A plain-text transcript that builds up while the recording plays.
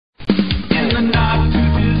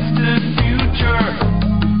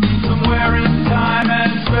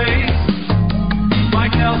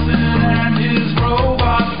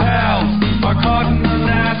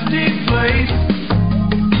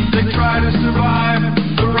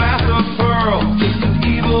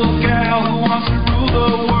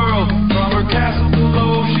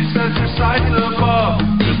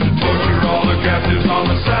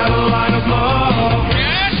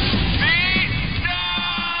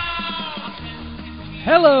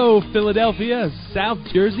Hello, Philadelphia, South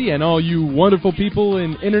Jersey, and all you wonderful people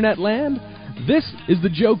in Internet land. This is the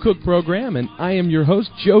Joe Cook program, and I am your host,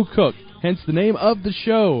 Joe Cook, hence the name of the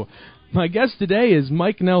show. My guest today is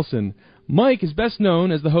Mike Nelson. Mike is best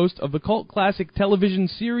known as the host of the cult classic television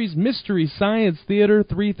series Mystery Science Theater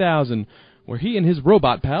 3000, where he and his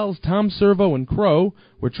robot pals, Tom Servo and Crow,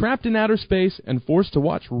 were trapped in outer space and forced to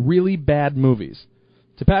watch really bad movies.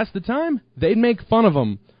 To pass the time, they'd make fun of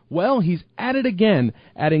him. Well, he's at it again,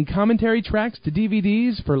 adding commentary tracks to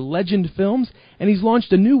DVDs for Legend Films, and he's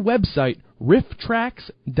launched a new website,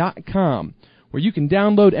 Rifftrax.com, where you can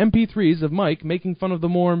download MP3s of Mike making fun of the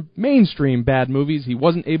more mainstream bad movies he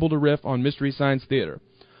wasn't able to riff on Mystery Science Theater.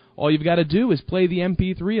 All you've got to do is play the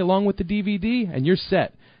MP3 along with the DVD, and you're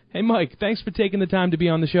set. Hey, Mike, thanks for taking the time to be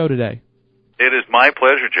on the show today. It is my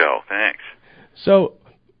pleasure, Joe. Thanks. So,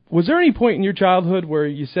 was there any point in your childhood where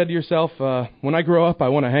you said to yourself, when I grow up, I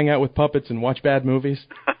want to hang out with puppets and watch bad movies?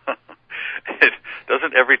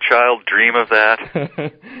 Doesn't every child dream of that?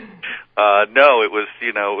 No, it was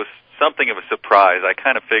something of a surprise. I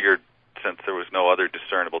kind of figured since there was no other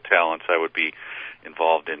discernible talents, I would be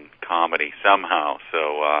involved in comedy somehow.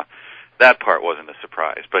 So that part wasn't a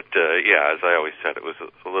surprise. But yeah, as I always said, it was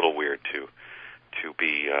a little weird to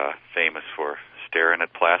be famous for staring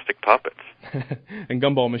at plastic puppets. And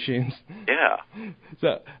gumball machines. Yeah.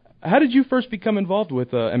 So, how did you first become involved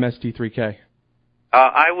with MST3K?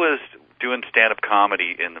 I was doing stand-up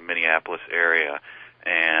comedy in the Minneapolis area,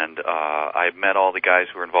 and I met all the guys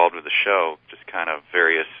who were involved with the show, just kind of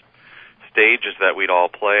various stages that we'd all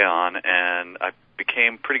play on, and I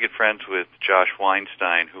became pretty good friends with Josh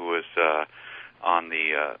Weinstein, who was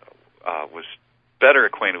was better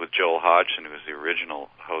acquainted with Joel Hodgson, who was the original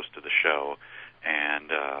host of the show,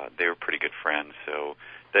 and they were pretty good friends. So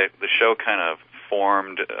the show kind of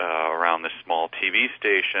formed around this small TV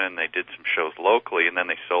station. They did some shows locally, and then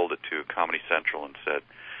they sold it to Comedy Central and said,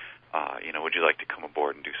 would you like to come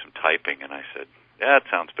aboard and do some typing? And I said, yeah, it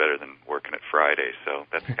sounds better than working at Friday. So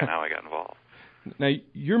that's kind of how I got involved. Now,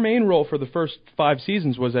 your main role for the first 5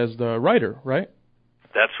 seasons was as the writer, right?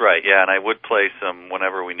 That's right, yeah, and I would play some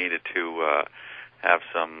whenever we needed to have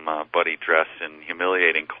some buddy dress in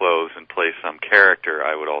humiliating clothes and play some character.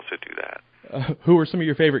 I would also do that. Who were some of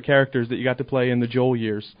your favorite characters that you got to play in the Joel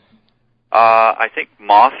years? I think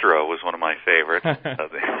Mothra was one of my favorites.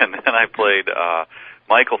 And then I played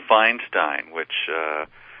Michael Feinstein, which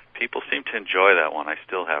people seem to enjoy that one. I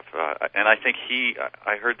still have, and I think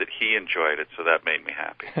I heard that he enjoyed it, so that made me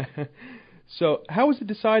happy. So how was it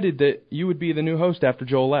decided that you would be the new host after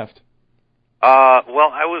Joel left?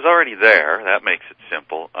 Well, I was already there. That makes it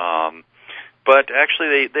simple. But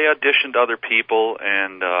actually, they auditioned other people,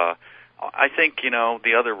 and I think,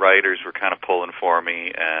 the other writers were kind of pulling for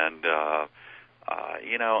me, and,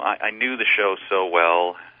 I knew the show so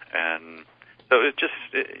well, and so it just,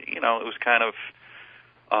 it was kind of,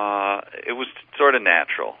 it was sort of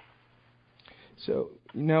natural. So,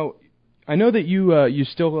 I know that you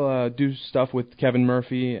still do stuff with Kevin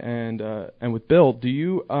Murphy and with Bill. Do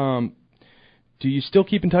you still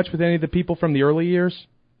keep in touch with any of the people from the early years?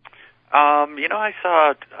 I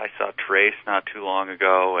saw Trace not too long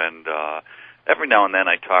ago, and every now and then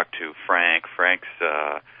I talk to Frank. Frank's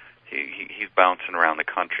he's bouncing around the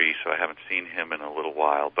country, so I haven't seen him in a little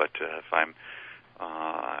while. But if I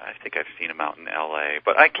think I've seen him out in L.A.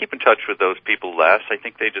 But I keep in touch with those people less. I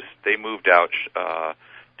think they moved out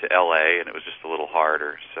to L.A. and it was just a little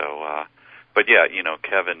harder. So, but yeah,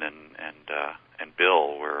 Kevin and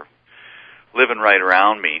Bill were living right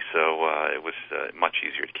around me, so it was much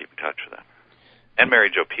easier to keep in touch with them. And Mary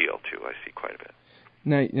Jo Peele, too, I see quite a bit.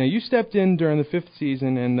 Now you stepped in during the 5th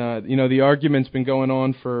season, and the argument's been going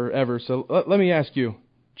on forever. So let me ask you,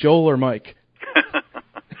 Joel or Mike?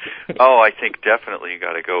 Oh, I think definitely you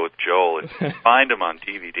got to go with Joel. If you find him on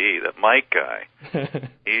DVD, that Mike guy,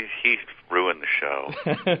 he's ruined the show.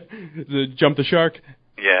 Jump the shark?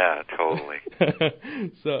 Yeah, totally.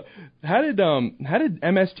 So, how did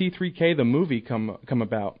MST3K the movie come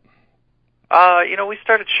about? We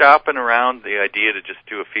started shopping around the idea to just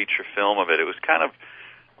do a feature film of it. It was kind of,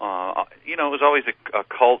 it was always a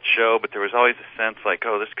cult show, but there was always a sense like,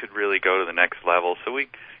 oh, this could really go to the next level. So we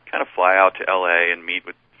kind of fly out to L.A. and meet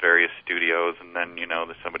with various studios, and then,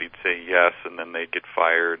 somebody'd say yes, and then they'd get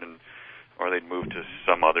fired, or they'd move to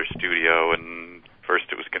some other studio, and first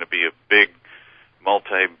it was going to be a big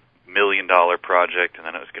multi-million-dollar project, and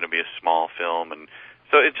then it was going to be a small film, and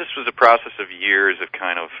so it just was a process of years of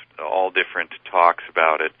kind of all different talks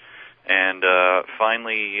about it. And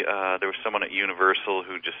finally, there was someone at Universal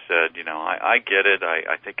who just said, I get it,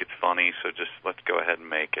 I think it's funny, so just let's go ahead and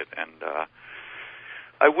make it. And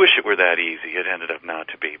I wish it were that easy. It ended up not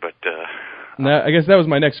to be, but... Now, I guess that was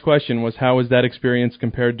my next question, was how was that experience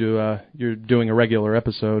compared to you're doing a regular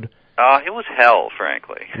episode? It was hell,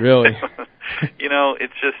 frankly. Really? You know,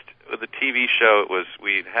 it's just, with the TV show,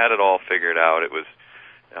 we had it all figured out. It was,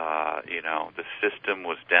 you know, the system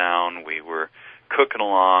was down. We were cooking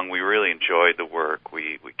along. We really enjoyed the work.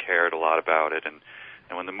 We cared a lot about it. And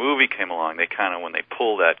when the movie came along, when they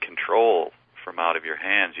pull that control from out of your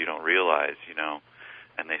hands, you don't realize, you know,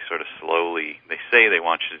 and they sort of slowly, they say they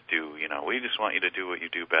want you to do, you know, we just want you to do what you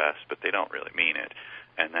do best, but they don't really mean it.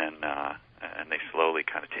 And then, and they slowly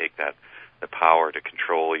kind of take the power to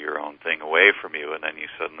control your own thing away from you, and then you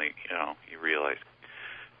suddenly, you know, you realize,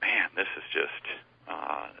 man, this is just,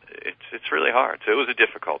 it's really hard. So it was a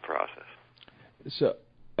difficult process. So,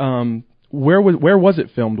 where was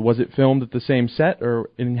it filmed? Was it filmed at the same set or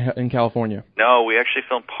in California? No, we actually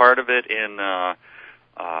filmed part of it in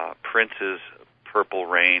Prince's Purple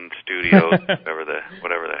Rain Studios, whatever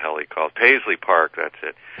the hell he called Paisley Park. That's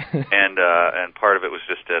it. And part of it was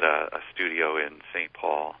just at a studio in St.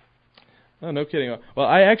 Paul. Oh, no kidding. Well,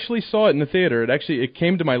 I actually saw it in the theater. It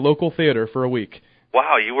came to my local theater for a week.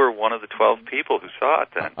 Wow, you were one of the 12 people who saw it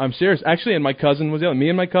then. I'm serious. Actually, and my cousin was there. Me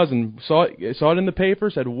and my cousin saw it in the paper,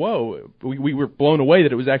 said, whoa. We were blown away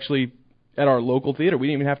that it was actually at our local theater. We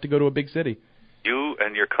didn't even have to go to a big city. You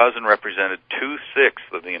and your cousin represented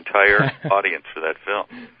 2/6 of the entire audience for that film.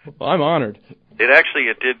 Well, I'm honored.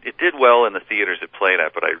 It did well in the theaters it played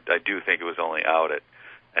at, but I do think it was only out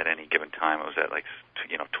at any given time. It was at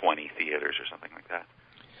 20 theaters or something like that.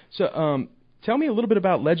 So, tell me a little bit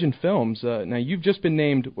about Legend Films. Now, you've just been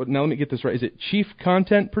named, now let me get this right, is it Chief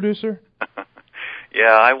Content Producer?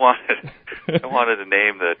 Yeah, I wanted a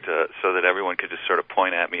name that so that everyone could just sort of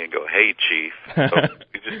point at me and go, "Hey, Chief." So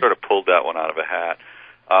we just sort of pulled that one out of a hat.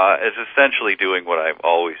 It's essentially doing what I've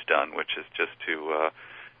always done, which is just to,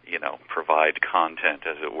 provide content,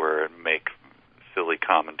 as it were, and make silly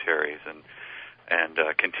commentaries and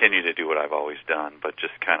continue to do what I've always done, but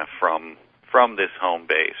just kind of from this home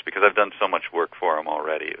base, because I've done so much work for them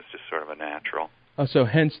already. It was just sort of a natural. So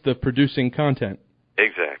hence the producing content.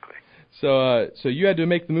 Exactly. So you had to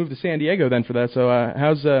make the move to San Diego then for that. So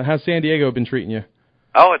how's San Diego been treating you?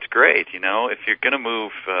 Oh, it's great. You know, if you're gonna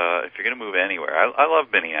move anywhere, I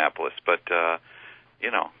love Minneapolis, but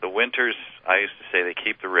the winters, I used to say, they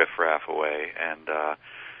keep the riffraff away, and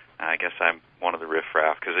I guess I'm one of the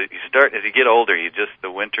riffraff, because as you get older,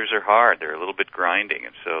 the winters are hard. They're a little bit grinding,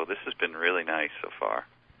 and so this has been really nice so far.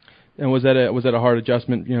 And was that a hard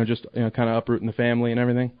adjustment? Kind of uprooting the family and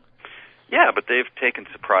everything. Yeah, but they've taken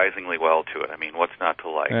surprisingly well to it. I mean, what's not to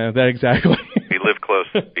like? That exactly. We live close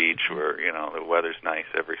to the beach, where the weather's nice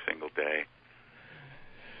every single day.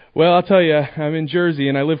 Well, I'll tell you, I'm in Jersey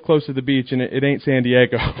and I live close to the beach, and it ain't San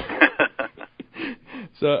Diego.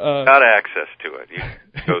 So got access to it. You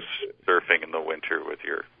can go surfing in the winter with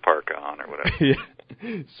your parka on or whatever.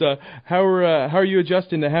 Yeah. So how are you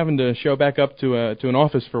adjusting to having to show back up to an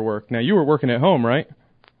office for work? Now, you were working at home, right?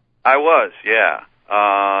 I was, yeah.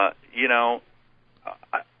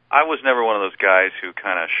 I was never one of those guys who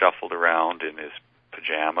kind of shuffled around in his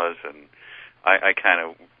pajamas, and I kind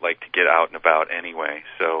of like to get out and about anyway.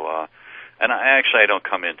 So, and I don't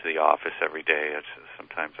come into the office every day.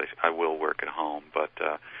 Sometimes I will work at home, but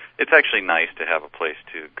it's actually nice to have a place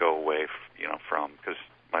to go away, from, because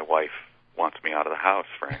my wife wants me out of the house,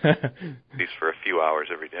 frankly, at least for a few hours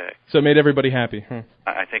every day. So it made everybody happy, huh?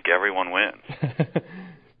 I think everyone wins.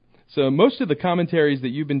 So most of the commentaries that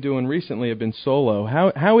you've been doing recently have been solo.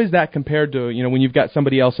 How is that compared to when you've got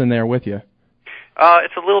somebody else in there with you?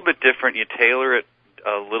 It's a little bit different. You tailor it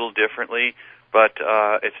a little differently, but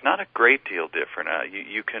it's not a great deal different.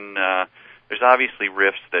 You can. There's obviously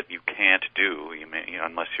riffs that you can't do.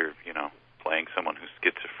 Unless you're playing someone who's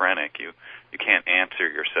schizophrenic, you can't answer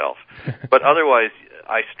yourself. But otherwise,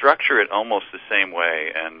 I structure it almost the same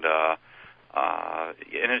way, and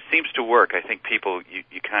it seems to work. I think people,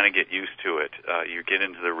 you kind of get used to it. You get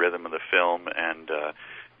into the rhythm of the film, and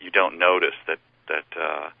you don't notice that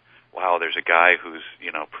wow, there's a guy who's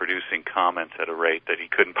producing comments at a rate that he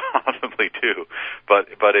couldn't possibly do. But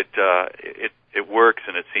it works,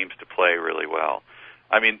 and it seems to play really well.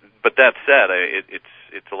 I mean, but that said,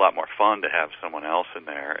 it's a lot more fun to have someone else in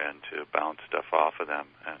there and to bounce stuff off of them.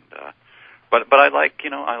 And but I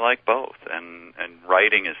like both, and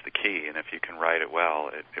writing is the key. And if you can write it well,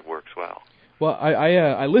 it works well. Well,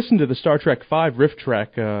 I listened to the Star Trek V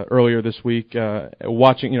Rifftrax earlier this week,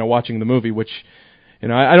 watching the movie, which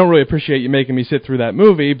I don't really appreciate you making me sit through that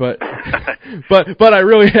movie, but but I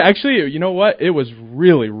really actually, you know what? It was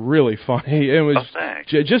really, really funny. It was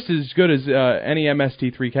just as good as any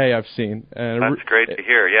MST3K I've seen. That's great to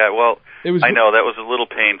hear. Yeah, well, I know that was a little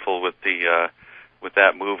painful with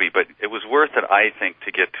that movie, but it was worth it, I think,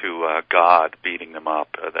 to get to God beating them up.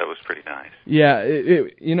 That was pretty nice. Yeah,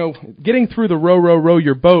 getting through the row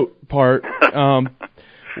your boat part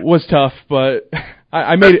was tough, but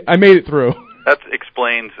I made it through. That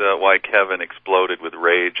explains why Kevin exploded with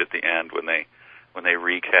rage at the end when they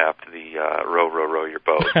recapped the row your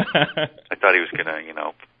boat. I thought he was gonna,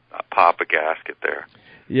 pop a gasket there.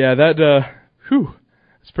 Yeah,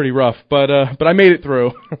 it's pretty rough, but I made it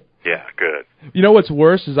through. Yeah, good. You know what's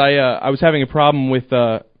worse is I was having a problem with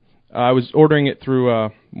I was ordering it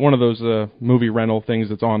through one of those movie rental things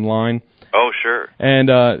that's online. Oh, sure.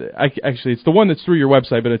 And actually, it's the one that's through your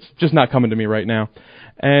website, but it's just not coming to me right now.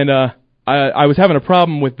 And I was having a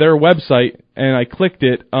problem with their website, and I clicked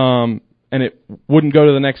it, and it wouldn't go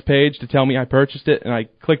to the next page to tell me I purchased it, and I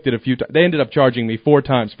clicked it a few times. They ended up charging me 4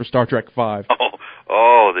 times for Star Trek V.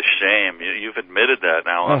 Oh, the shame. You've admitted that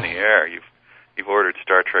now on the air. You've ordered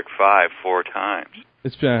Star Trek V 4 times.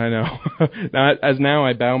 I know. Now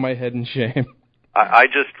I bow my head in shame. I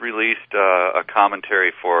just released a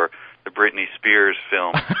commentary for the Britney Spears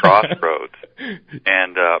film Crossroads,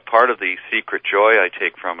 and part of the secret joy I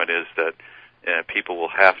take from it is that people will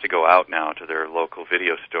have to go out now to their local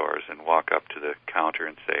video stores and walk up to the counter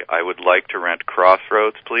and say, "I would like to rent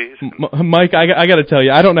Crossroads, please." Mike, I got to tell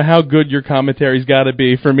you, I don't know how good your commentary's got to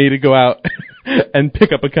be for me to go out and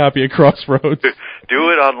pick up a copy of Crossroads. Do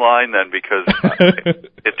it online then, because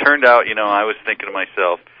it turned out, I was thinking to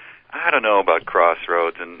myself, I don't know about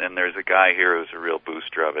Crossroads, and there's a guy here who's a real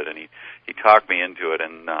booster of it, and he talked me into it,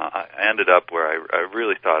 and I ended up where I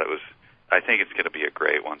really thought I think it's going to be a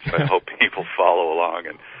great one, so I hope people follow along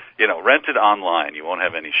and, rent it online. You won't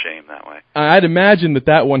have any shame that way. I'd imagine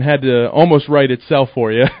that one had to almost write itself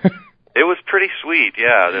for you. It was pretty sweet,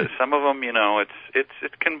 yeah. Some of them,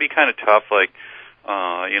 it can be kind of tough, like,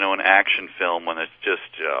 an action film when it's just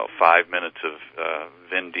 5 minutes of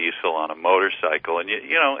Vin Diesel on a motorcycle, and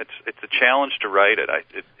it's a challenge to write it.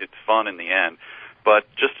 It's fun in the end, but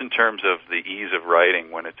just in terms of the ease of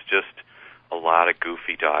writing, when it's just a lot of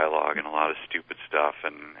goofy dialogue and a lot of stupid stuff,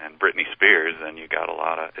 and Britney Spears, then you got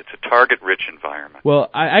it's a target-rich environment. Well,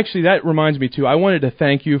 that reminds me too. I wanted to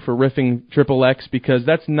thank you for riffing XXX, because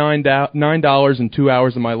that's $9 and 2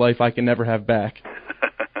 hours of my life I can never have back.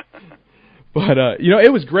 But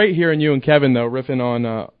it was great hearing you and Kevin though riffing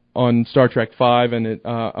on Star Trek V, and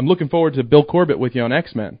I'm looking forward to Bill Corbett with you on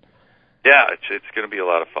X-Men. Yeah, it's going to be a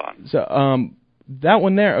lot of fun. So that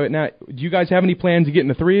one there. Now, do you guys have any plans of getting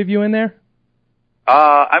the 3 of you in there?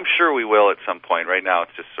 I'm sure we will at some point. Right now,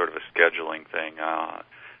 it's just sort of a scheduling thing.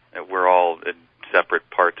 We're all in separate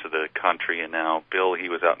parts of the country, and now Bill, he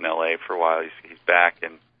was out in L.A. for a while. He's back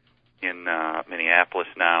in Minneapolis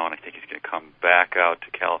now, and I think he's going to come back out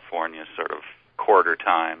to California sort of quarter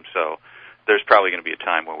time. So there's probably going to be a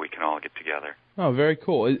time where we can all get together. Oh, very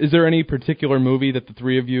cool. Is there any particular movie that the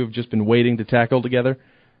 3 of you have just been waiting to tackle together?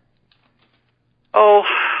 Oh,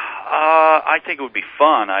 I think it would be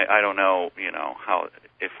fun. I don't know,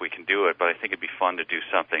 if we can do it, but I think it'd be fun to do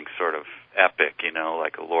something sort of epic,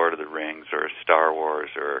 like a Lord of the Rings or Star Wars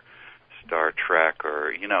or Star Trek,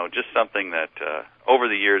 or just something that over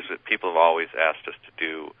the years that people have always asked us to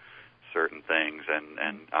do certain things,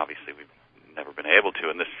 and obviously we've never been able to,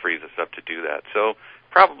 and this frees us up to do that. So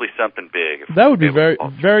probably something big. That would be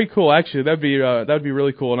very cool. Actually, that'd be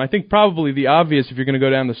really cool. And I think probably the obvious, if you're going to go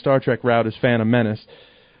down the Star Trek route, is Phantom Menace.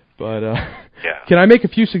 But yeah. Can I make a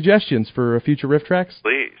few suggestions for future Rifftrax?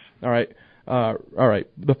 Please. All right.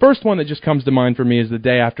 The first one that just comes to mind for me is The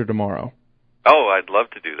Day After Tomorrow. Oh, I'd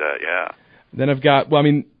love to do that. Yeah. Then I've got. Well, I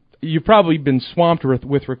mean, you've probably been swamped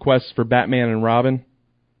with requests for Batman and Robin.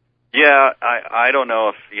 Yeah, I don't know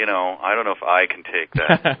if I don't know if I can take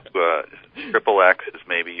that. XXX is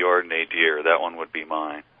maybe your nadir. That one would be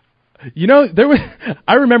mine.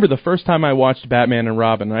 I remember the first time I watched Batman and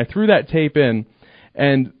Robin, and I threw that tape in,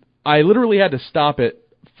 and I literally had to stop it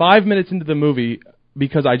 5 minutes into the movie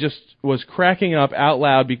because I just was cracking up out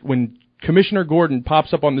loud when Commissioner Gordon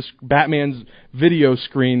pops up on this Batman's video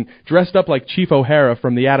screen dressed up like Chief O'Hara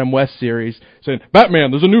from the Adam West series, saying,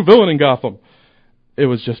 "Batman, there's a new villain in Gotham." It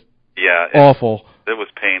was just awful. It was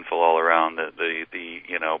painful all around. The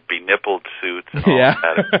be-nippled suits and all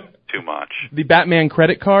that. Too much. The Batman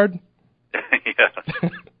credit card? Yeah.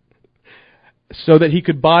 So that he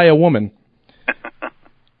could buy a woman.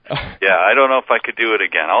 Yeah, I don't know if I could do it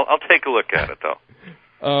again. I'll take a look at it,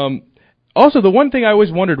 though. Also, the one thing I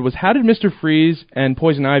always wondered was how did Mr. Freeze and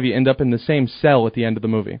Poison Ivy end up in the same cell at the end of the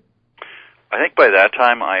movie? I think by that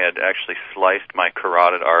time I had actually sliced my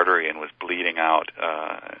carotid artery and was bleeding out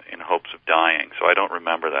in hopes of dying, so I don't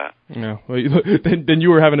remember that. No, well, then you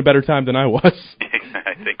were having a better time than I was.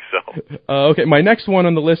 I think so. Okay, my next one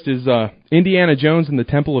on the list is Indiana Jones and the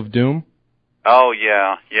Temple of Doom. Oh,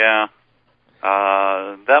 yeah.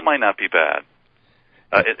 That might not be bad.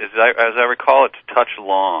 As I recall, it's a touch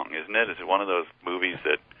long, isn't it? Is it one of those movies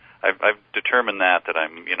that I've determined that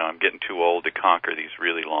I'm getting too old to conquer these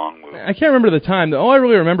really long movies. I can't remember the time. All I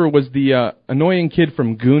really remember was the annoying kid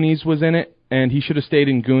from Goonies was in it, and he should have stayed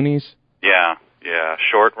in Goonies. Yeah.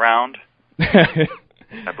 Short Round, I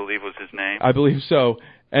believe was his name. I believe so.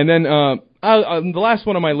 And then the last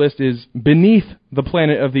one on my list is Beneath the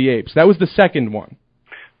Planet of the Apes. That was the second one.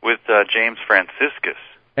 With James Franciscus.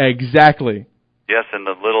 Exactly. Yes, and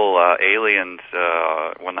the little aliens,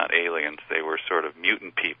 well, not aliens, they were sort of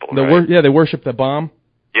mutant people, right? They worship the bomb?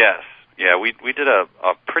 Yes. Yeah, we did a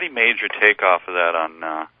pretty major takeoff of that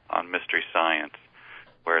on Mystery Science,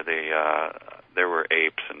 where there were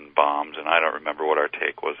apes and bombs, and I don't remember what our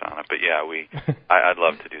take was on it, but yeah, I'd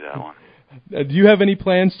love to do that one. Do you have any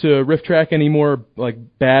plans to riff-track any more like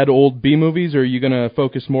bad old B movies, or are you going to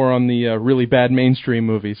focus more on the really bad mainstream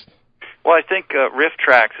movies? Well, I think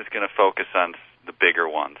Rifftrax is going to focus on the bigger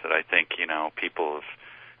ones that I think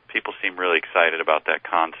people seem really excited about that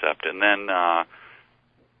concept. And then I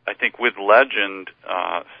think with Legend,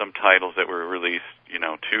 some titles that were released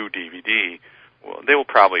to DVD, well, they will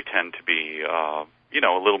probably tend to be a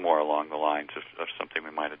little more along the lines of something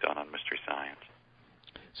we might have done on Mystery Science.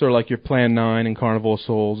 Sort of like your Plan 9 and Carnival of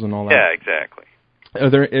Souls and all that. Yeah, exactly.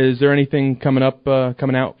 Is there anything coming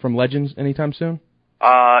out from Legends anytime soon?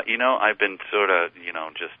 I've been sort of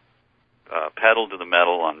just pedal to the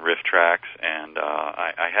metal on Rifftrax, and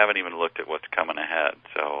I haven't even looked at what's coming ahead.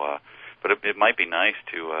 So, but it might be nice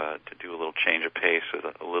to do a little change of pace with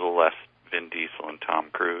a little less Vin Diesel and Tom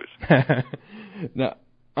Cruise. Now,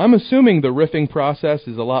 I'm assuming the riffing process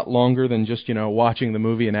is a lot longer than just watching the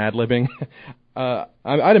movie and ad-libbing.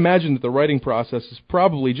 I'd imagine that the writing process is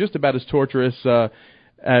probably just about as torturous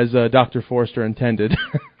as Dr. Forster intended.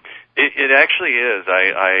 It actually is.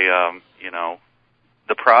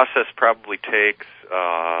 The process probably takes,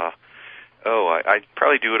 I'd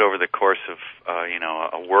probably do it over the course of,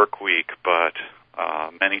 a work week, but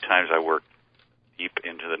many times I work deep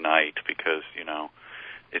into the night because,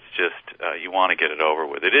 it's just, you want to get it over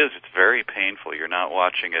with. It's very painful. You're not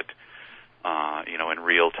watching it, in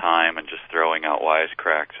real time and just throwing out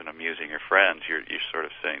wisecracks and amusing your friends. You're sort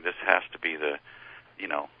of saying, this has to be the,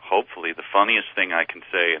 hopefully the funniest thing I can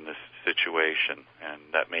say in this situation, and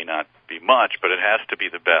that may not be much, but it has to be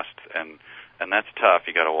the best, and that's tough.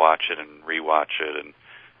 You got to watch it and rewatch it and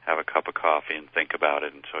have a cup of coffee and think about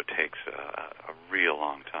it, and so it takes a real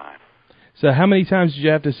long time. So how many times did you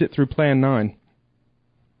have to sit through Plan 9?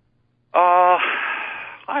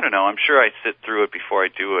 I don't know. I'm sure I sit through it before I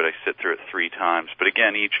do it. I sit through it 3 times, but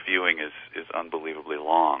again, each viewing is unbelievably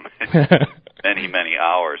long. many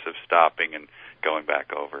hours of stopping and going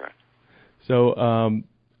back over it. So,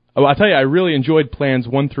 I'll tell you, I really enjoyed Plans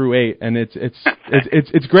 1 through 8, and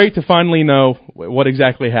it's great to finally know what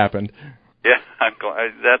exactly happened. Yeah, I'm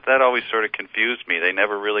glad. That always sort of confused me. They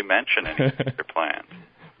never really mention any of their plans.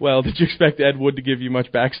 Well, did you expect Ed Wood to give you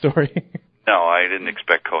much backstory? No, I didn't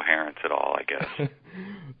expect coherence at all, I guess.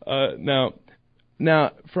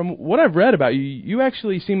 Now, from what I've read about you, you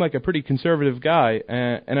actually seem like a pretty conservative guy,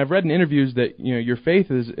 and I've read in interviews that your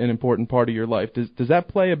faith is an important part of your life. Does that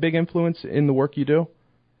play a big influence in the work you do?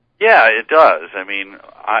 Yeah, it does. I mean,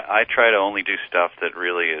 I try to only do stuff that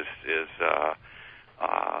really is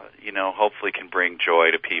hopefully can bring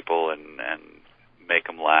joy to people and make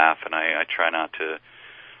them laugh, and I try not to.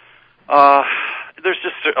 There's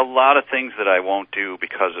just a lot of things that I won't do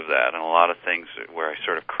because of that, and a lot of things where I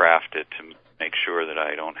sort of craft it to make sure that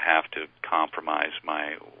I don't have to compromise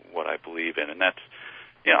what I believe in, and that's,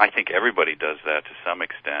 I think everybody does that to some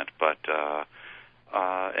extent, but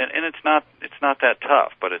and it's not that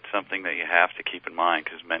tough, but it's something that you have to keep in mind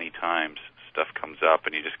because many times stuff comes up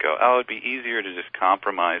and you just go, it'd be easier to just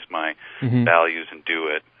compromise my values and do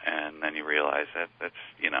it, and then you realize that's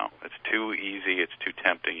it's too easy, it's too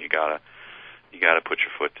tempting. You gotta put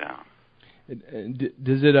your foot down.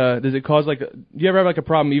 Does it cause do you ever have a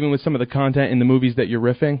problem even with some of the content in the movies that you're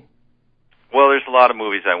riffing? Well, there's a lot of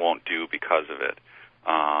movies I won't do because of it.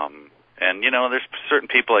 And there's certain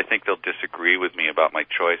people I think they'll disagree with me about my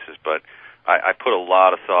choices, but I put a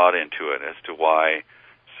lot of thought into it as to why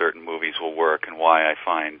certain movies will work and why I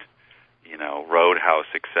find Roadhouse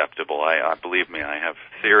acceptable. I believe me, I have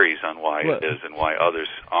theories on why it is and why others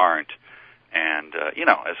aren't. And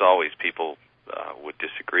as always, people would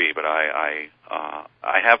disagree, but I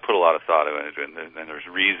have put a lot of thought into it, and there's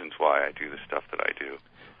reasons why I do the stuff that I do.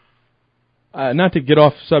 Not to get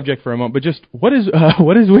off subject for a moment, but just what is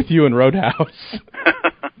with you and Roadhouse?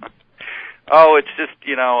 Oh, it's just,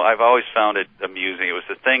 I've always found it amusing. It was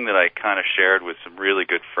a thing that I kind of shared with some really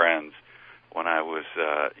good friends when I was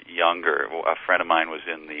younger. A friend of mine was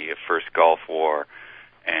in the first Gulf War,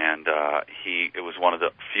 and it was one of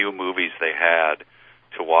the few movies they had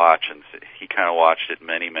to watch, and he kind of watched it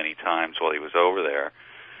many, many times while he was over there.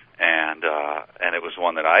 And it was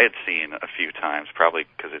one that I had seen a few times, probably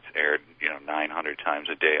because it's aired 900 times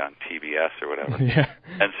a day on TBS or whatever. Yeah.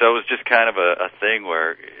 And so it was just kind of a thing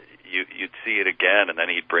where you'd see it again, and then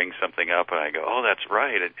he'd bring something up, and I go, oh, that's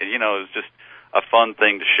right. And it was just a fun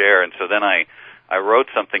thing to share. And so then I wrote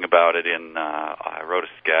something about it I wrote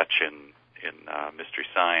a sketch in Mystery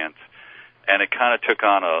Science, and it kind of took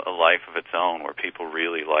on a life of its own, where people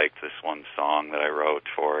really liked this one song that I wrote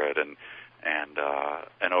for it, and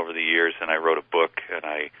over the years, and I wrote a book, and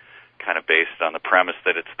I kind of based on the premise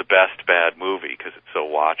that it's the best bad movie because it's so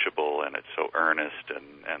watchable and it's so earnest,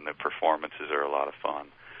 and the performances are a lot of fun.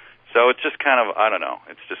 So it's just kind of, I don't know,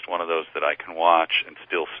 it's just one of those that I can watch and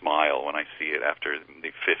still smile when I see it after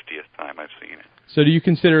the 50th time I've seen it. So do you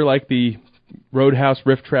consider like the Roadhouse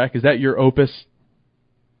Rifftrax, is that your opus?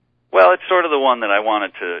 Well, it's sort of the one that I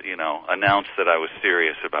wanted to, announce that I was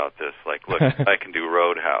serious about this. Like, look, I can do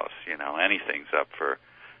Roadhouse, anything's up for,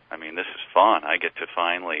 this is fun. I get to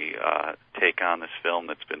finally take on this film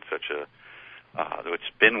that's been it's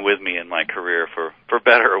been with me in my career for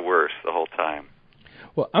better or worse the whole time.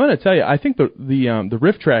 Well, I'm going to tell you, I think the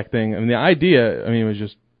Rifftrax thing, the idea, was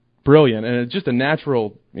just brilliant, and it's just a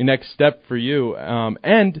natural next step for you.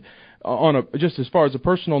 And just as far as a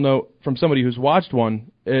personal note, from somebody who's watched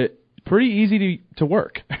one, pretty easy to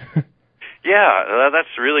work. Yeah,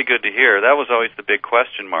 that's really good to hear. That was always the big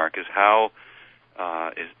question mark: is how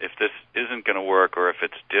if this isn't going to work, or if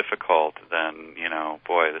it's difficult, then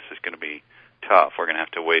boy, this is going to be tough. We're going to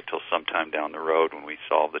have to wait till sometime down the road when we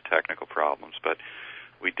solve the technical problems. But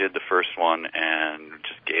we did the first one and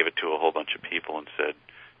just gave it to a whole bunch of people and said,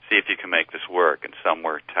 see if you can make this work. And some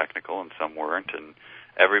were technical and some weren't. And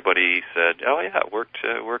everybody said, oh, yeah, it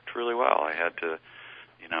worked really well. I had to,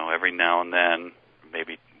 every now and then,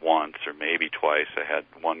 maybe once or maybe twice,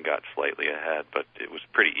 one got slightly ahead. But it was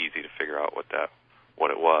pretty easy to figure out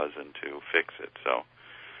what it was and to fix it. So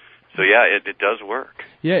yeah, it does work.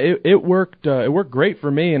 Yeah, it worked. It worked great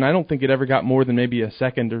for me, and I don't think it ever got more than maybe a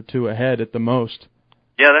second or two ahead at the most.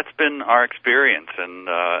 Yeah, that's been our experience, and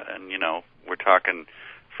we're talking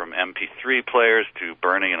from MP3 players to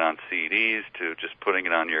burning it on CDs to just putting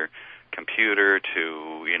it on your computer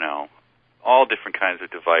to all different kinds of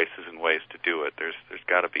devices and ways to do it. There's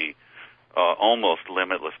got to be almost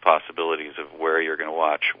limitless possibilities of where you're going to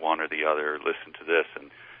watch one or the other, listen to this,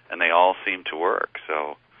 and they all seem to work.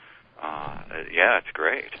 So. Yeah, it's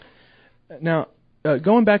great. Now,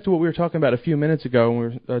 going back to what we were talking about a few minutes ago, when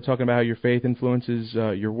we were talking about how your faith influences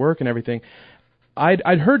your work and everything,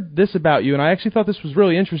 I'd heard this about you, and I actually thought this was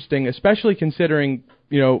really interesting, especially considering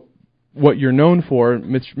what you're known for,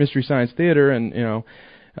 Mystery Science Theater, and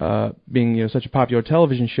being such a popular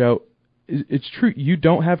television show. It's true you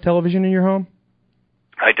don't have television in your home?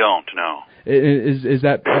 I don't. No. Is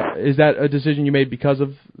that a decision you made because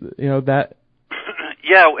of that?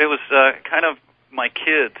 Yeah, it was kind of my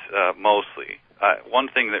kids mostly. One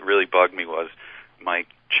thing that really bugged me was my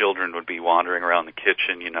children would be wandering around the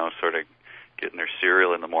kitchen, sort of getting their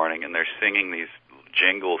cereal in the morning, and they're singing these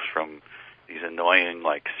jingles from these annoying,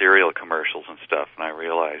 cereal commercials and stuff. And I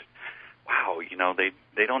realized, wow,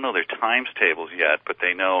 they don't know their times tables yet, but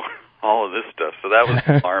they know all of this stuff. So that was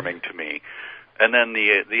alarming to me. And then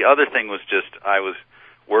the other thing was just I was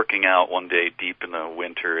working out one day deep in the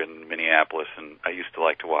winter in Minneapolis, and I used to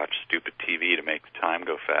like to watch stupid TV to make the time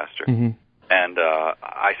go faster. Mm-hmm. And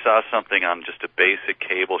I saw something on just a basic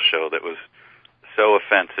cable show that was so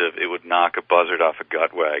offensive it would knock a buzzard off a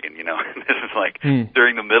gut wagon, And this is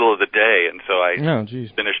during the middle of the day, and so I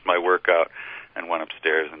finished my workout and went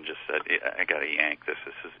upstairs and just said, I got to yank this.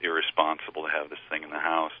 This is irresponsible to have this thing in the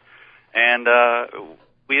house. And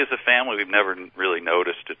we as a family, we've never really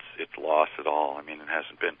noticed its loss at all. It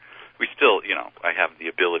hasn't been. We still, I have the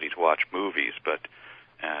ability to watch movies, but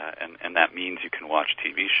and that means you can watch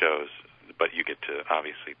TV shows, but you get to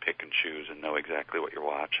obviously pick and choose and know exactly what you're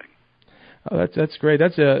watching. Oh, that's great.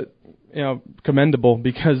 That's commendable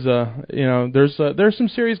because there's some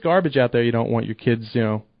serious garbage out there you don't want your kids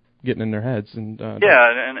getting in their heads. And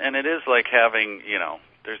and it is like having,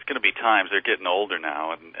 there's going to be times, they're getting older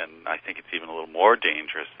now, and I think it's even a little more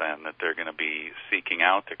dangerous then, that they're going to be seeking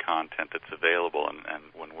out the content that's available, and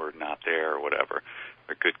when we're not there or whatever.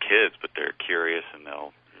 They're good kids, but they're curious, and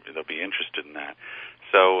they'll be interested in that.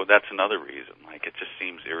 So that's another reason. Like, it just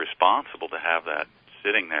seems irresponsible to have that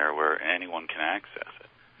sitting there where anyone can access it.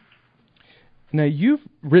 Now, you've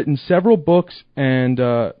written several books, and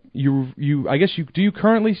I guess do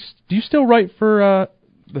you still write for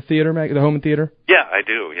the theater the Home and Theater? Yeah, I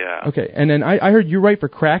do. Yeah. Okay, and then I heard you write for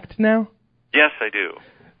Cracked now. Yes, I do.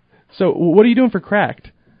 So, what are you doing for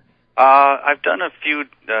Cracked? I've done a few.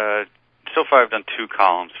 So far, I've done 2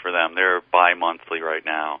 columns for them. They're bi-monthly right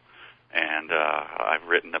now, and I've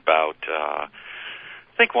written about. I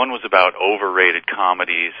think one was about overrated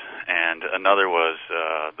comedies, and another was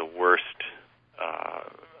the worst.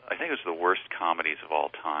 I think it was the worst comedies of all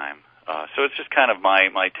time. So it's just kind of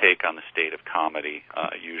my take on the state of comedy,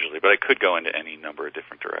 usually. But I could go into any number of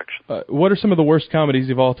different directions. What are some of the worst comedies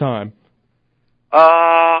of all time?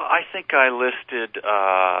 I think I listed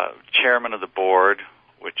Chairman of the Board,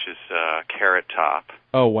 which is Carrot Top.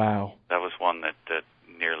 Oh, wow. That was one that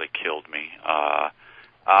nearly killed me.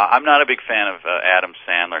 I'm not a big fan of Adam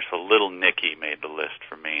Sandler, so Little Nicky made the list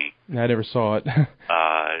for me. I never saw it.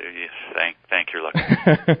 Thank your luck.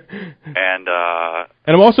 And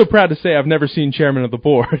I'm also proud to say I've never seen Chairman of the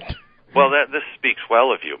Board. Well, this speaks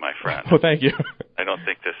well of you, my friend. Well, thank you. I don't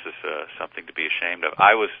think this is something to be ashamed of.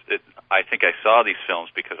 I think I saw these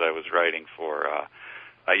films because I was writing for.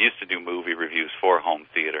 I used to do movie reviews for home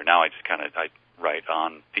theater. Now I just I write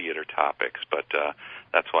on theater topics, but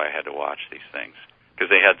that's why I had to watch these things, because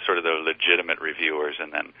they had sort of the legitimate reviewers,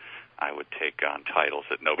 and then I would take on titles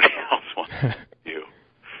that nobody else wanted to review.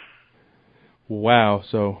 Wow.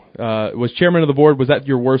 So was Chairman of the Board, was that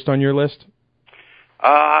your worst on your list?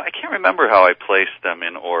 I can't remember how I placed them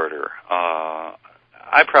in order.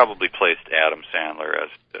 I probably placed Adam Sandler as,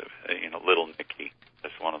 Little Nicky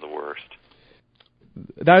as one of the worst.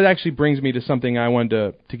 That actually brings me to something I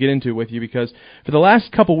wanted to get into with you, because for the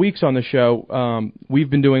last couple weeks on the show, we've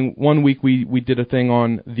been doing, one week we did a thing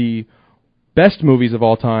on the best movies of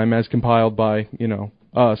all time as compiled by,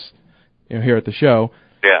 us, here at the show.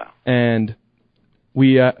 Yeah. And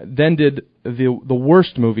we then did the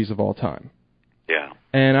worst movies of all time. Yeah.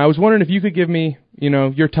 And I was wondering if you could give me,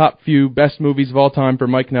 your top few best movies of all time for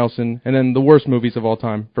Mike Nelson, and then the worst movies of all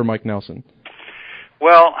time for Mike Nelson.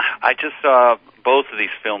 Well, I just saw both of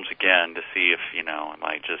these films again to see if,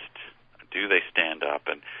 do they stand up?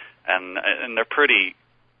 And they're pretty,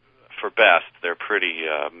 for best, they're pretty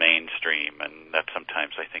mainstream, and that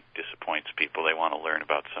sometimes, I think, disappoints people. They want to learn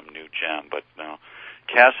about some new gem, but no.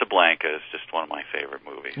 Casablanca is just one of my favorite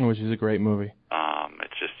movies. Which is a great movie.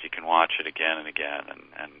 It's just, you can watch it again and again,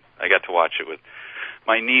 and I got to watch it with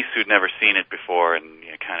my niece who'd never seen it before, and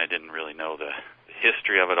kind of didn't really know the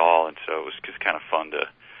history of it all, and so it was just kind of fun to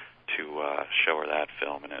show her that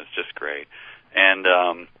film, and it was just great. And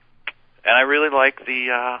I really like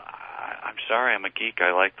the, I'm sorry, I'm a geek,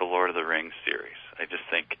 I like the Lord of the Rings series. I just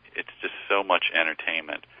think it's just so much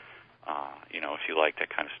entertainment, if you like that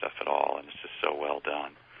kind of stuff at all, and it's just so well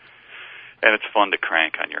done. And it's fun to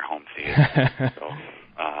crank on your home theater. So,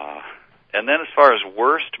 and then as far as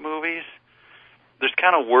worst movies, there's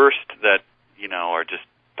kind of worst that, are just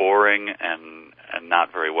boring and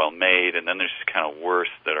not very well made, and then there's kind of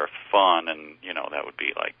worst that are fun, and, that would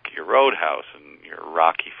be like your Roadhouse and your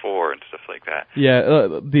Rocky IV and stuff like that. Yeah,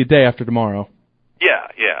 The Day After Tomorrow. Yeah.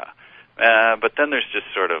 But then there's just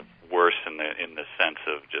sort of worse in the sense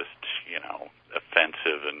of just,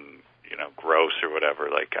 offensive and, gross or whatever.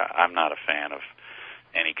 Like, I'm not a fan of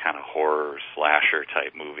any kind of horror slasher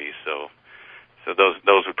type movies, so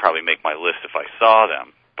those would probably make my list if I saw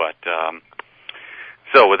them. But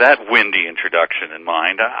so with that windy introduction in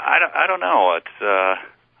mind, I don't know. It's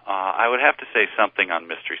I would have to say something on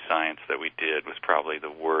Mystery Science that we did was probably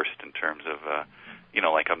the worst in terms of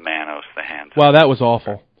like a Manos the Hands. Wow, that was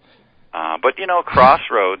awful. But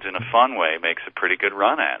Crossroads in a fun way makes a pretty good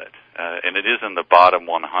run at it, and it is in the bottom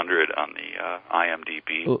 100 on the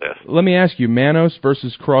IMDb list. Let me ask you, Manos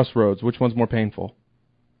versus Crossroads, which one's more painful?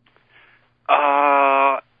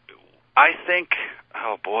 I think.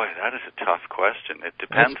 Oh boy, that is a tough question. It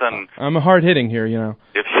depends on. I'm hard hitting here,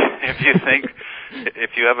 If you think,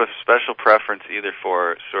 if you have a special preference either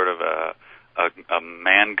for sort of a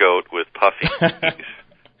man goat with puffy knees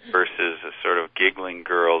versus a sort of giggling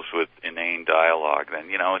girls with inane dialogue, then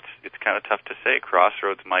it's kind of tough to say.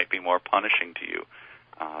 Crossroads might be more punishing to you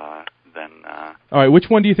than. All right, which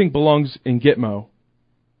one do you think belongs in Gitmo?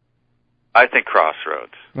 I think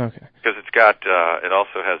Crossroads. Okay. Because it's got, it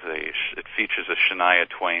also has it features a Shania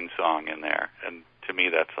Twain song in there, and to me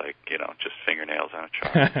that's like, just fingernails on a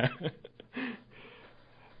chart.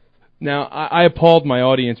 Now, I appalled my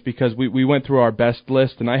audience because we went through our best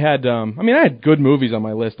list, and I had, I had good movies on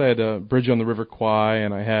my list. I had Bridge on the River Kwai,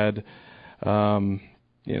 and I had,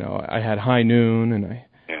 I had High Noon, and I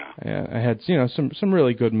had, some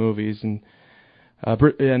really good movies, and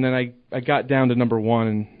then I got down to number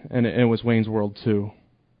one, and it was Wayne's World 2.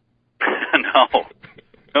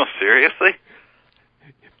 No, seriously?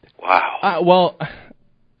 Wow. Well,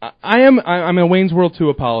 I'm a Wayne's World 2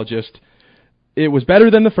 apologist. It was better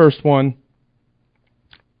than the first one.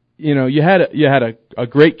 You had a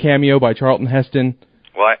great cameo by Charlton Heston.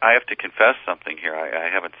 Well, I have to confess something here. I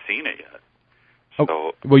haven't seen it yet.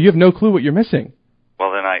 So, well, you have no clue what you're missing.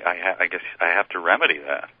 Well, then I guess I have to remedy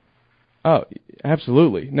that. Oh,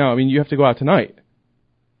 absolutely. No, you have to go out tonight.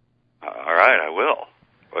 All right, I will.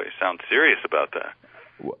 Well, you sound serious about that.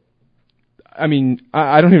 I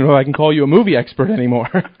don't even know if I can call you a movie expert anymore.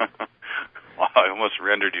 Wow, I almost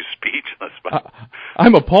rendered you speechless. But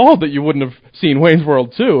I'm appalled that you wouldn't have seen Wayne's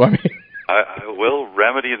World 2. I will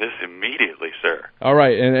remedy this immediately, sir. All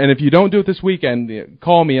right, and if you don't do it this weekend,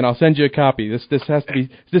 call me and I'll send you a copy. This has to be.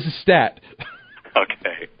 This is stat.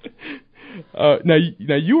 Okay. Now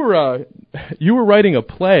you were writing a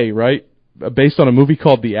play, right, based on a movie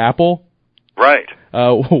called The Apple. Right.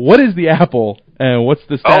 What is The Apple, and what's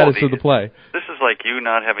the status of the play? This is like you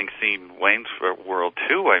not having seen Wayne's World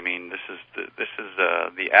 2.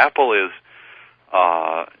 The Apple is.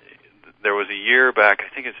 There was a year back, I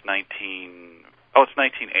think it's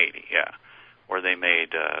 1980, yeah, where they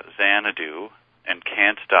made Xanadu and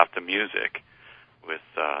Can't Stop the Music with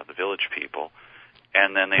the Village People,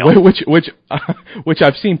 and then they also, which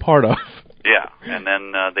I've seen part of. Yeah, and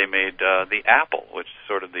then they made The Apple, which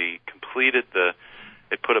sort of it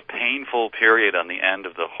put a painful period on the end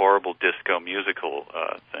of the horrible disco musical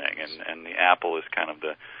thing, and The Apple is kind of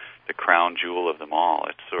the crown jewel of them all.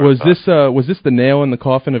 It's sort was this the nail in the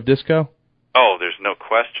coffin of disco? Oh, there's no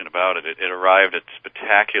question about it. It arrived at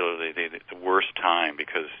spectacularly the worst time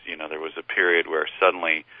because there was a period where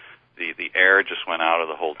suddenly the air just went out of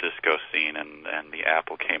the whole disco scene, and The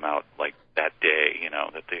Apple came out like that day.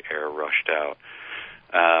 That the air rushed out.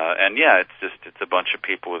 And yeah, it's a bunch of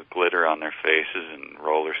people with glitter on their faces and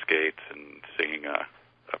roller skates and singing a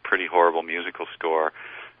pretty horrible musical score,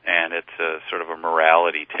 and it's a sort of a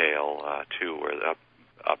morality tale too,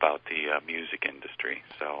 about the music industry.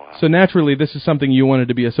 So naturally, this is something you wanted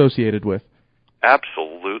to be associated with.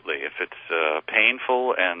 Absolutely. If it's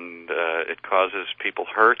painful and it causes people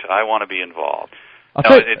hurt, I want to be involved.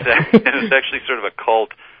 It's actually sort of a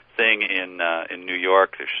cult thing in New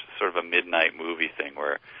York. There's sort of a midnight movie thing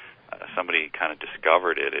where somebody kind of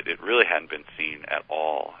discovered it. It really hadn't been seen at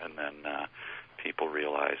all, and then people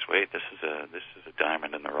realized, wait, this is a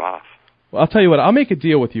diamond in the rough. Well, I'll tell you what. I'll make a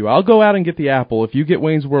deal with you. I'll go out and get The Apple if you get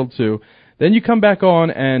Wayne's World 2. Then you come back on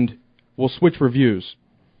and we'll switch reviews.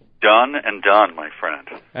 Done and done, my friend.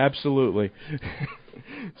 Absolutely.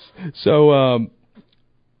 So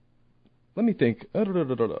let me think.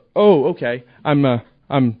 Oh, okay. I'm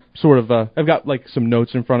sort of I've got like some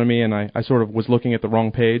notes in front of me, and I sort of was looking at the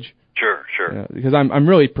wrong page. Sure. Because I'm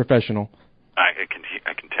really professional. I can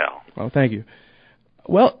tell. Oh, thank you.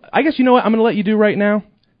 Well, I guess you know what I'm going to let you do right now.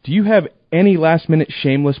 Do you have any last-minute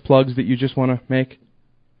shameless plugs that you just want to make?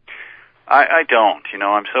 I don't.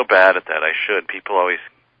 I'm so bad at that. I should. People always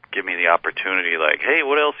give me the opportunity, like, hey,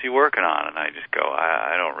 what else are you working on? And I just go,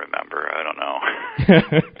 I don't remember. I don't know.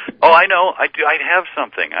 Oh, I know. I do. I have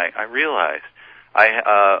something. I realized.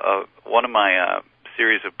 One of my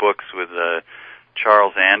series of books with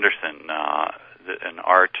Charles Anderson, an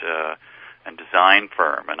art and design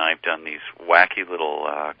firm, and I've done these wacky little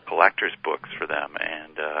collector's books for them,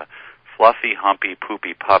 and Fluffy Humpy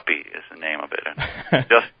Poopy Puppy is the name of it, and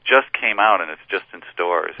just came out, and it's just in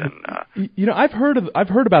stores. And I've heard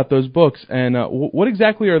about those books, and what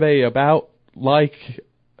exactly are they about? Like,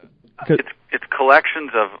 it's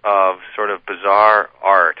collections of sort of bizarre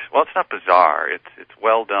art. Well, it's not bizarre. It's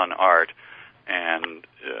well done art, and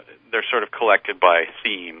they're sort of collected by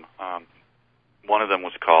theme. One of them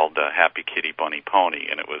was called Happy Kitty Bunny Pony,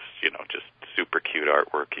 and it was just super cute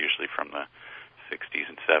artwork, usually from the 60s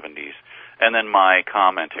and 70s, and then my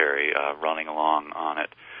commentary running along on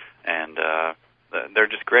it, and they're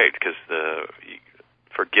just great because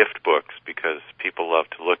for gift books, because people love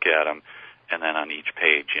to look at them, and then on each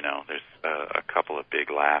page, there's a couple of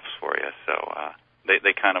big laughs for you, so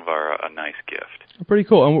they kind of are a nice gift. Pretty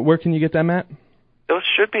cool. And where can you get them at? Those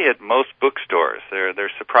should be at most bookstores. They're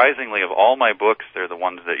surprisingly, of all my books, they're the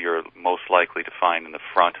ones that you're most likely to find in the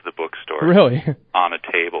front of the bookstore. Really? On a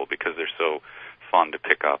table, because they're so fun to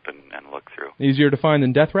pick up and look through. Easier to find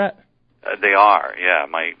than Death Rat? They are, yeah.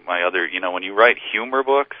 My other, when you write humor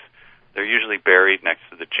books, they're usually buried next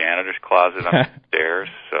to the janitor's closet on the stairs.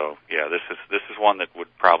 So yeah, this is one that would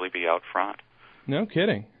probably be out front. No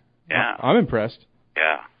kidding. Yeah, I'm impressed.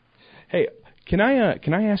 Yeah. Hey, can I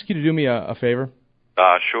ask you to do me a favor?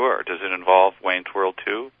 Sure. Does it involve Wayne's World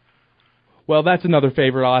 2? Well, that's another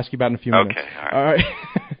favor I'll ask you about in a few minutes. Okay, all right.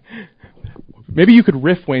 Maybe you could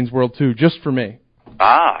riff Wayne's World 2 just for me.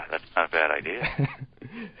 Ah, that's not a bad idea.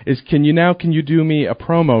 Can you do me a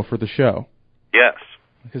promo for the show? Yes.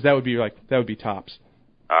 Because that would be tops.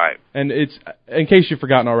 All right. And it's, in case you've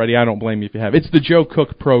forgotten already, I don't blame you if you have. It's the Joe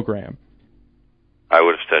Cook program. I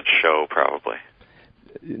would have said show, probably.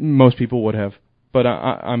 Most people would have, but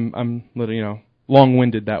I'm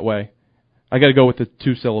long-winded that way. I got to go with the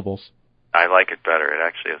 2 syllables. I like it better. It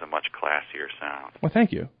actually has a much classier sound. Well,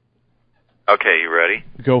 thank you. Okay, you ready?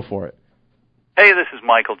 Go for it. Hey, this is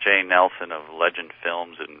Michael J. Nelson of Legend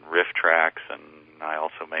Films and Rifftrax, and I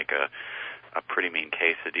also make a pretty mean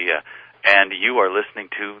quesadilla. And you are listening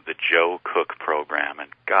to the Joe Cook program, and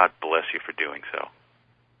God bless you for doing so.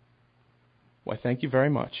 Why, thank you very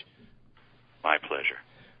much. My pleasure.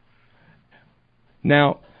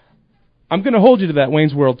 Now, I'm going to hold you to that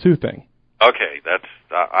Wayne's World 2 thing. Okay,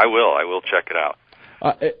 I will check it out.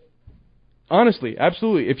 Honestly,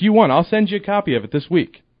 absolutely. If you want, I'll send you a copy of it this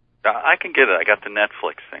week. I can get it. I got the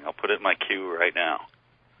Netflix thing. I'll put it in my queue right now.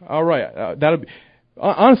 All right. That'll be.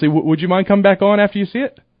 Honestly, would you mind coming back on after you see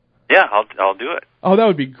it? Yeah, I'll do it. Oh, that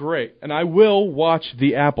would be great. And I will watch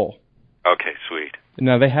The Apple. Okay, sweet.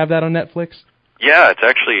 Now, they have that on Netflix? Yeah, it's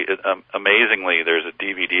actually, amazingly, there's a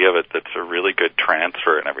DVD of it that's a really good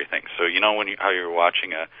transfer and everything. So, how you're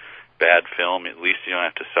watching a bad film, at least you don't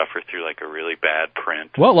have to suffer through, like, a really bad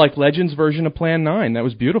print. Well, like Legend's version of Plan 9. That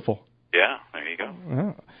was beautiful. Yeah, there you go.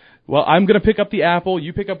 Oh. Well, I'm going to pick up The Apple,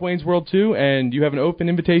 you pick up Wayne's World 2, and you have an open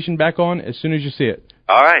invitation back on as soon as you see it.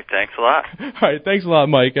 All right, thanks a lot. All right, thanks a lot,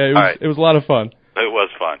 Mike. It was a lot of fun. It was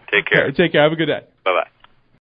fun. Take care. Take care. Have a good day.